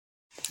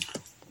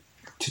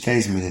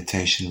Today's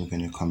meditation, we're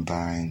going to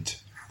combine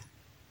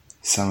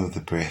some of the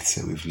breaths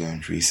that we've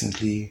learned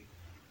recently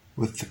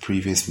with the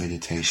previous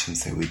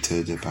meditations that we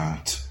did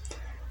about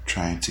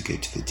trying to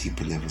get to the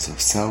deeper levels of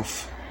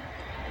self,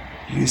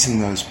 using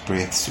those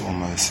breaths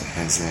almost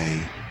as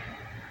a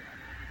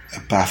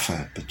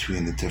buffer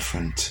between the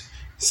different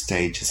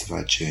stages of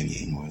our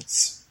journey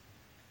inwards.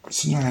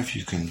 So now if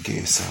you can get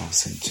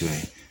yourselves into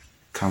a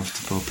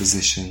comfortable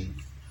position,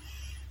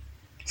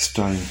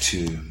 starting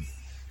to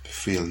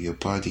feel your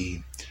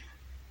body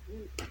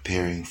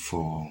preparing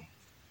for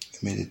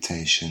the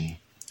meditation.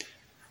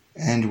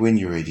 And when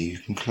you're ready, you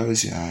can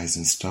close your eyes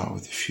and start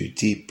with a few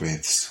deep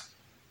breaths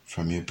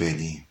from your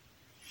belly.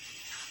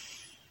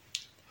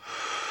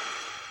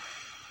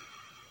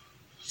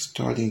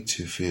 Starting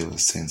to feel a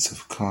sense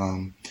of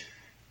calm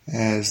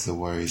as the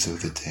worries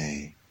of the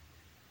day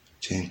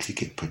gently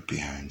get put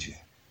behind you.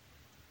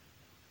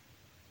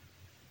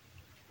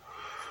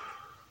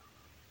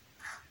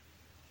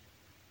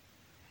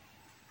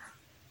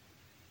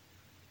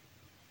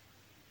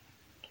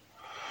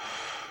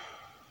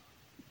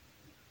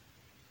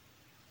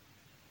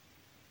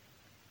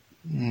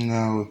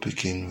 Now we'll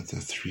begin with a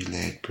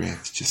 3-layered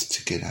breath just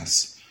to get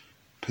us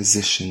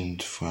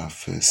positioned for our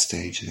first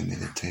stage of the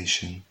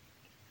meditation.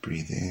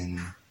 Breathe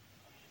in,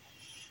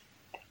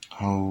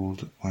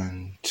 hold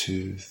 1,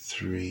 2,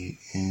 3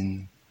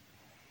 in,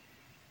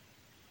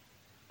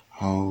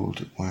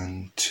 hold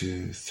 1,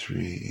 2,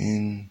 3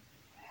 in,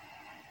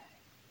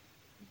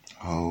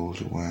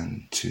 hold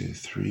 1, 2,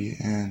 3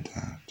 and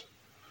out.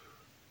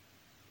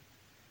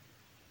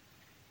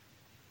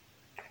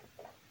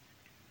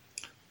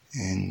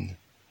 In,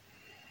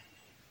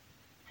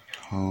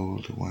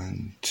 hold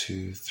 1,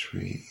 2,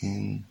 3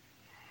 in,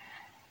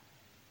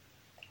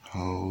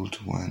 hold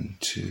 1,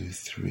 2,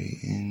 3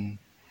 in,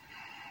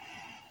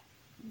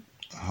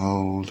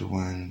 hold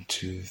 1,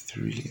 2,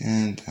 3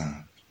 and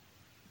out.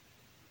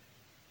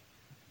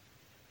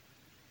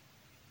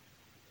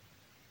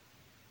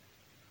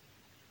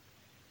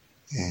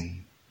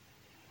 In,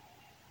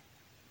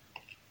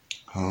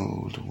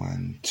 hold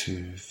 1,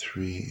 2,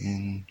 3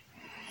 in,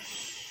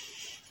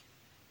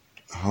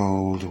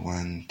 hold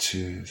 1,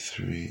 2,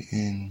 3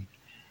 in,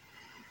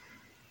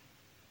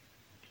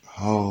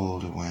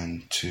 hold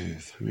 1, 2,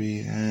 3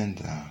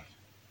 and out.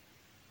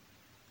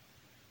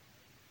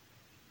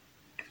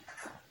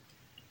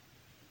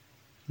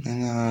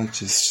 And now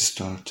just to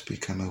start to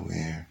become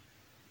aware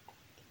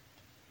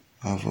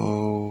of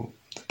all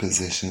the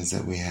possessions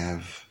that we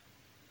have,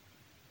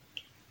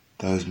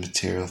 those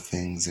material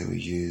things that we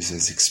use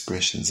as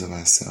expressions of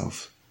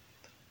ourselves.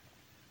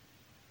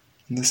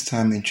 And this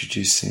time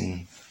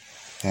introducing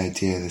the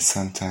idea that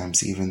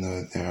sometimes, even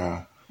though there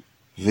are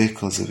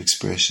vehicles of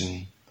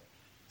expression,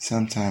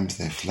 sometimes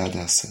they flood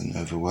us and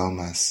overwhelm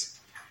us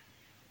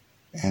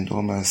and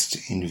almost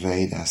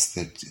invade us,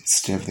 that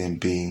instead of them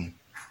being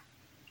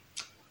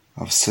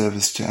of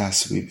service to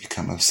us, we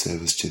become of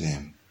service to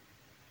them.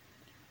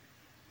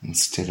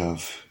 Instead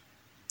of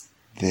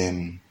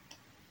them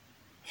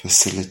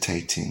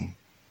facilitating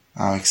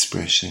our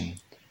expression,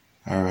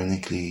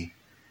 ironically,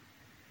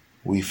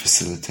 we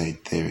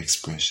facilitate their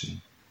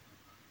expression.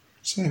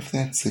 So if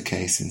that's the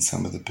case in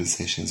some of the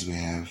possessions we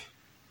have,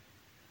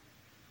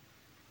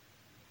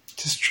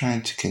 just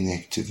trying to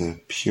connect to the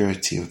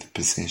purity of the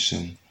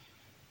possession,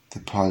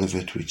 the part of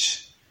it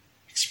which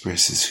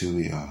expresses who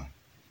we are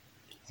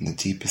on the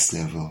deepest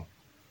level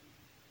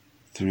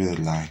through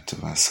the light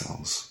of our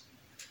souls.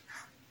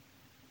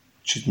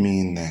 It should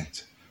mean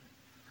that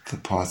the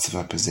parts of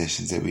our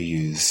possessions that we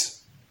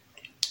use,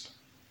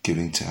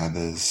 giving to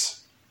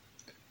others,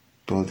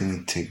 building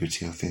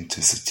integrity,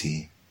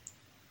 authenticity,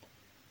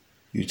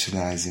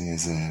 utilizing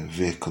as a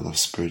vehicle of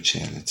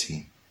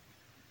spirituality,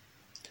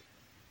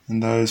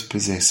 and those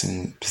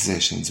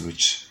possessions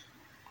which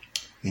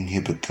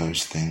inhibit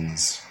those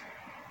things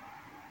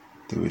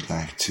that we'd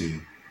like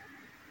to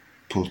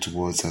pull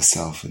towards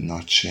ourselves and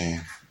not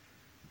share,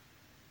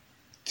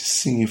 just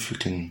seeing if we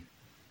can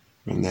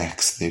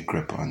relax their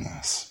grip on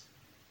us.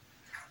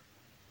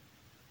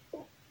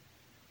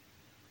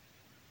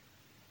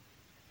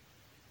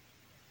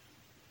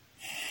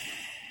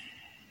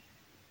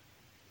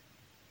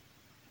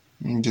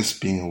 And just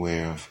being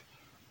aware of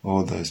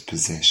all those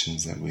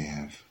possessions that we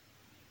have.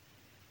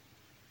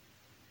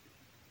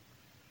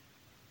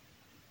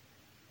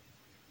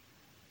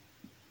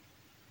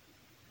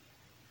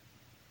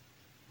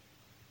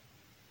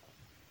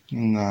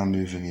 And now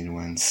moving in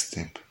one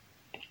step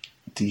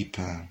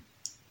deeper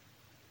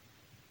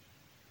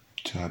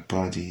to our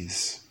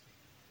bodies,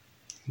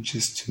 and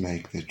just to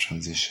make the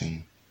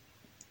transition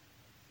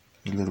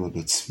a little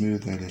bit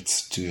smoother,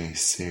 let's do a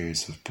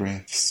series of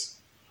breaths.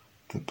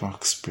 The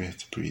box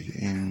breath, breathe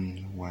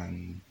in,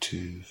 1,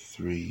 2,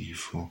 3,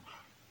 4,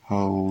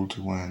 hold,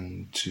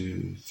 1,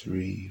 2,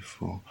 3,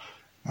 4,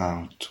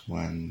 out,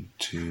 1,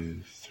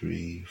 2,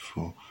 3,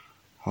 4,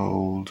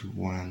 hold,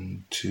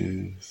 1,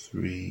 2,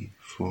 3,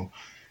 4,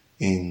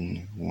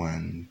 in,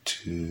 1,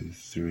 2,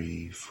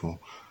 3, 4,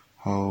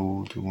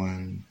 hold,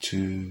 1,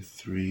 2,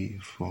 3,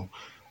 4,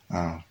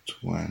 out,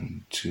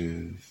 1,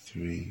 2,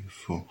 3,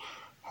 4,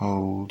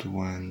 hold,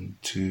 1,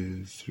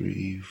 2,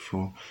 3,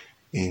 4,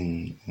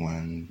 in,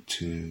 1,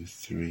 2,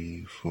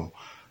 3, 4,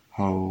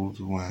 hold,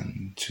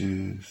 1,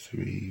 2,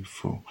 3,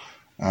 4,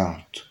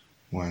 out,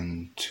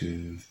 1,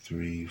 2,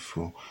 3,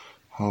 4,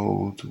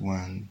 hold,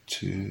 1,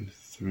 2,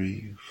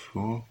 3,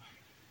 4,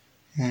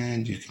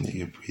 and you can let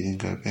your breathing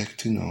go back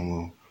to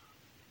normal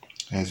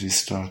as we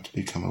start to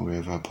become aware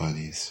of our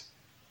bodies.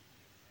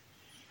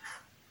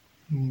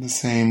 And the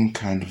same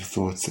kind of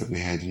thoughts that we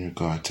had in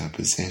regard to our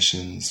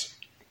possessions,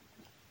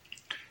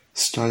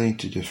 starting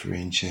to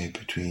differentiate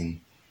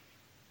between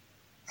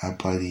our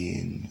body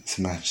in as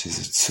much as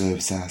it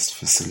serves us,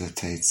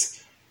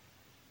 facilitates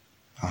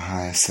our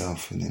higher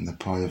self, and then the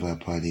part of our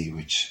body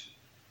which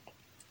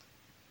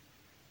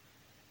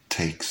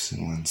takes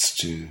and wants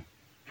to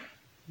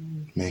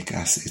make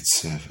us its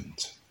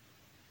servant.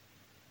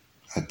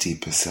 Our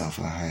deeper self,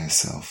 our higher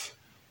self,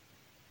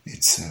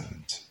 its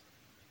servant.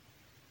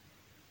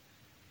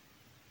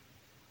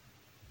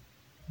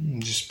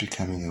 And just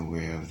becoming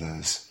aware of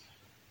those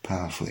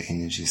powerful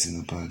energies in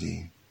the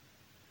body,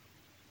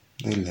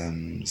 the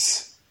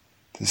limbs,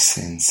 the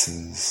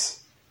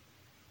senses,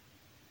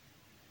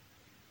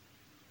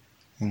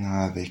 and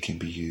how they can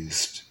be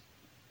used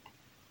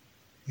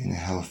in a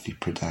healthy,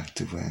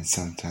 productive way, and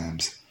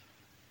sometimes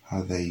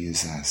how they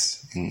use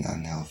us in an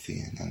unhealthy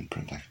and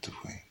unproductive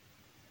way.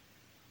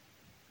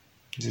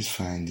 Just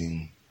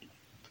finding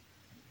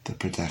the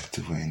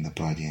productive way in the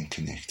body and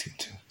connecting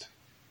to it.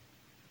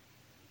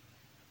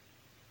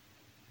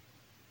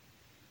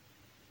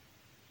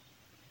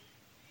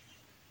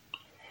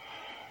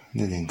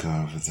 Letting go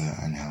of the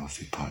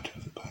unhealthy part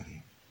of the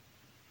body.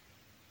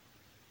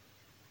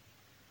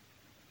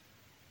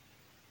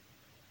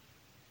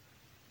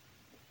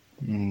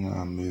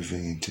 Now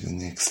moving into the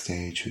next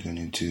stage, we're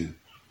going to do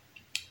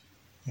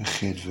a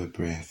Chedva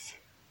breath.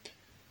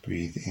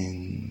 Breathe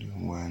in,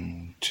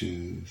 1,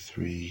 2,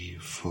 3,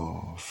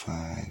 4,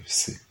 5,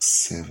 6,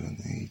 7,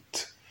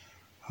 8.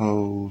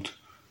 Hold,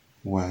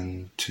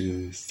 1,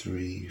 2,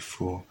 3,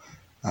 4.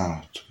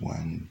 Out,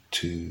 1,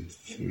 2,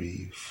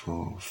 3,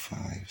 4,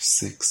 5,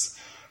 6.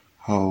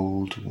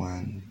 Hold,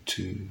 1,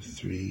 2,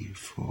 3,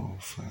 4,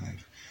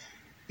 5.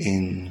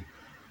 In,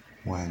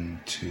 1,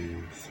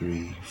 2,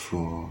 3,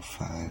 4,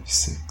 5,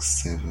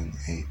 6, 7,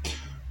 8.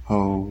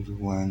 Hold,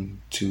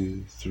 1,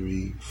 2,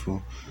 3,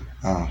 4.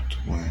 Out,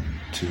 1,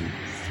 2, 3,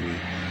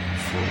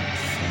 4,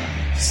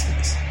 5,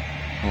 6.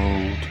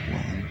 Hold,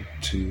 1,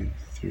 2,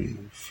 3,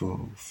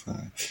 4,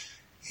 5.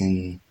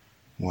 In,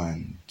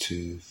 1,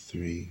 2,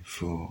 3,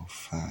 4,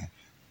 5,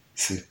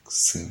 6,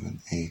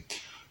 7,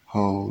 8.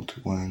 Hold,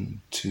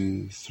 1,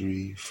 2,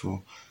 3,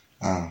 4.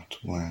 Out,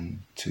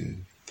 1, 2,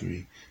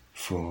 3,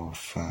 4,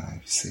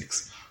 5,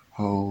 6.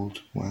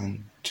 Hold,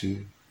 1,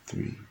 2,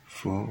 3,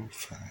 4,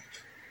 5.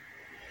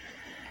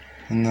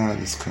 And now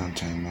let's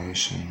count our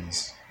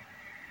emotions.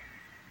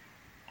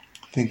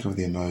 Think of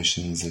the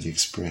emotions that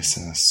express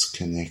us,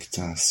 connect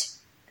us,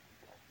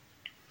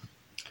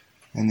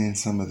 and then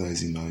some of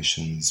those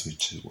emotions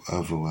which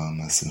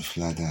overwhelm us and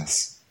flood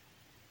us.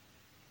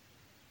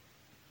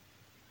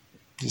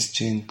 Just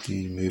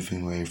gently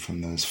moving away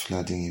from those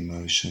flooding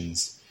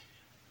emotions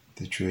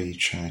that really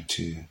try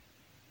to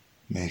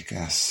make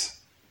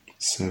us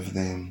serve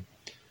them,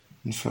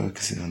 and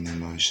focusing on the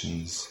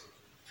emotions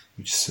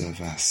which serve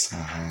us,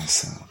 our higher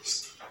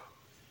selves.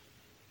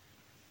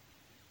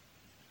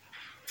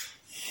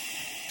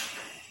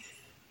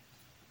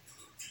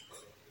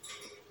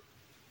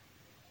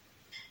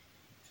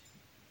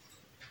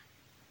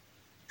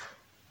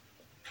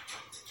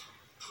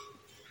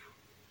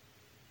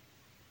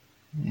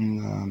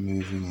 Now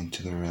moving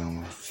into the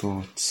realm of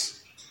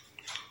thoughts,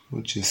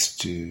 we'll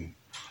just do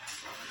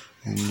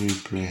a new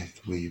breath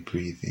where you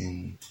breathe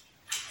in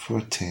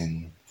for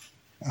 10,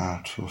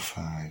 out for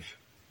 5.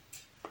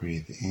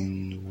 Breathe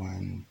in,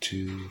 1,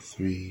 2,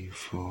 3,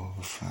 4,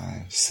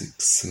 5,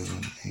 6,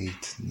 7,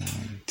 8,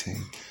 9,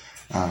 10.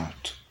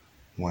 Out,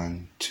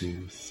 1,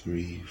 2,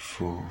 3,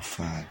 4,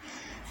 5.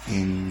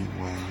 In,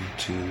 1,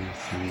 2,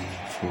 3,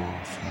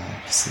 4,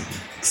 5,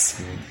 6,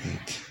 7,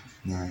 8,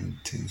 9,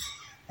 10.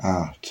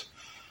 Out,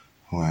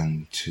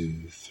 1,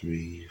 2,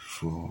 3,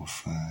 4,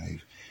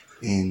 5.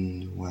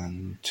 In,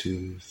 1,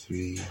 2,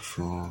 3,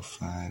 4,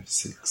 5,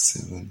 6,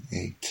 7,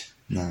 8,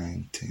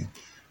 9, 10.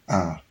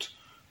 Out,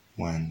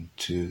 1,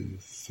 2,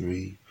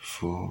 3,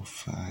 4,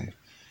 5.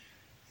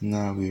 And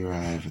now we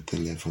arrive at the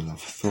level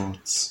of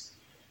thoughts.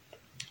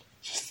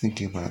 Just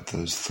thinking about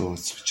those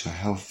thoughts which are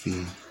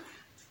healthy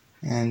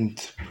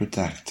and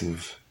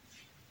productive,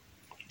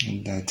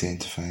 and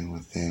identifying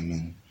with them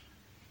and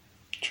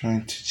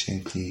trying to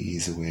gently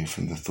ease away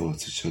from the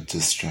thoughts which are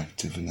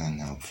destructive and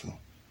unhelpful.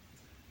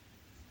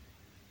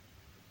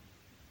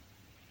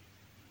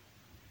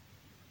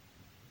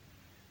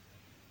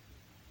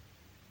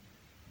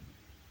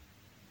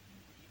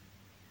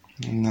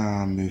 And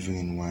now moving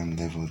in one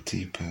level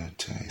deeper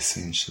to our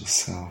essential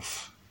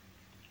self.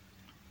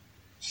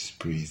 Just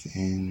breathe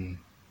in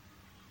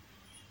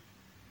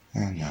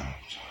and out.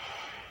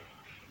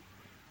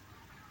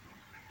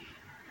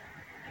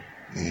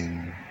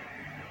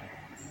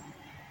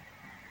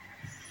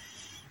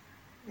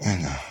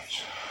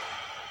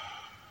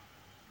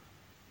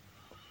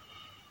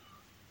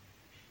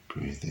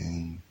 breathe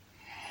in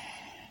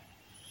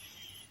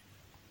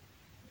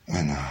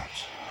and out.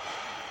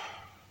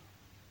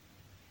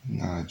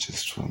 Now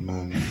just for a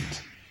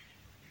moment,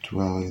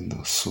 dwell in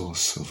the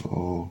source of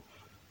all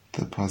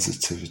the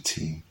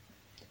positivity,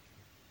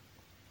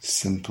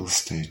 simple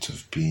state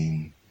of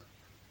being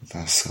with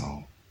our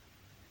soul.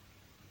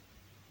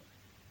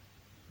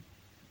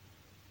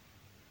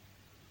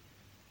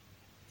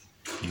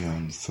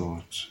 Beyond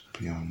thought,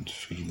 beyond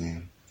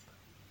feeling,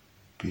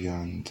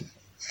 beyond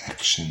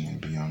action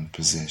and beyond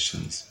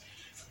possessions,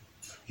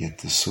 yet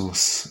the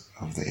source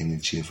of the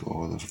energy of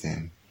all of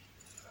them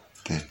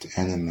that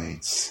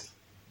animates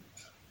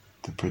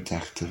the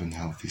productive and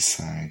healthy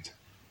side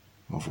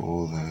of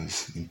all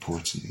those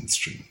important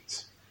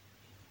instruments.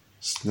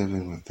 Just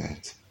living with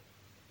that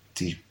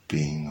deep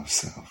being of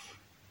self.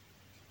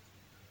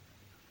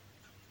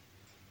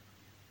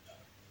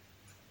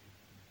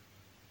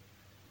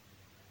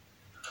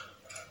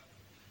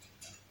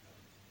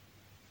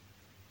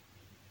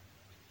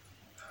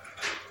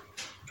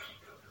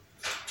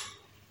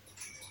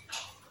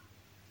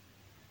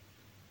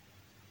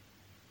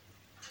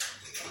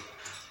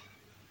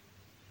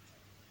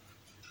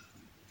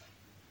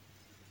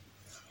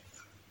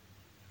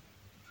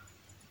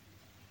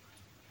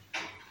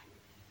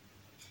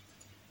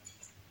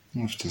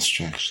 If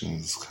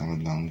distractions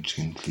come along,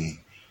 gently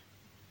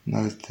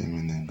note them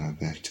and then go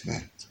back to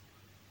that.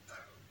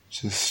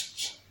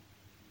 Just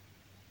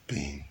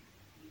being.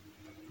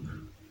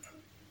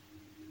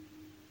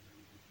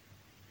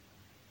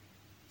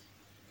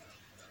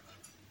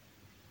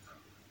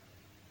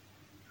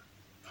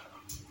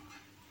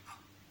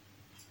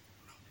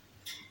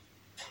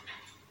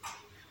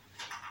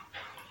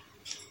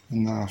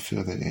 And now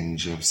feel that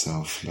energy of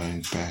self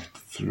flowing back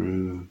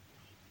through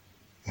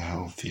the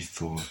healthy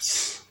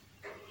thoughts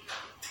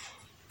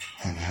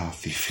and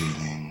healthy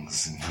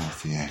feelings and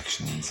healthy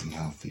actions and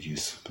healthy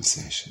use of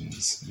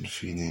possessions, and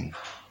feeling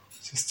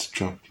just a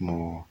drop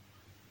more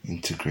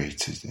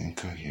integrated and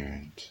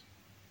coherent.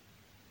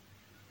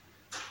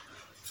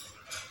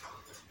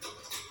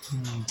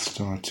 And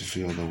start to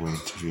feel the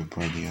weight of your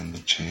body on the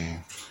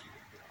chair,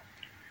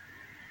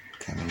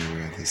 becoming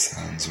aware of the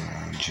sounds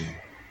around you.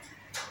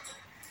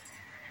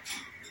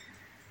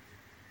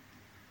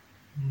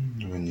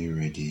 And when you're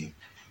ready,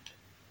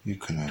 you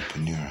can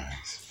open your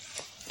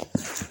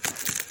eyes.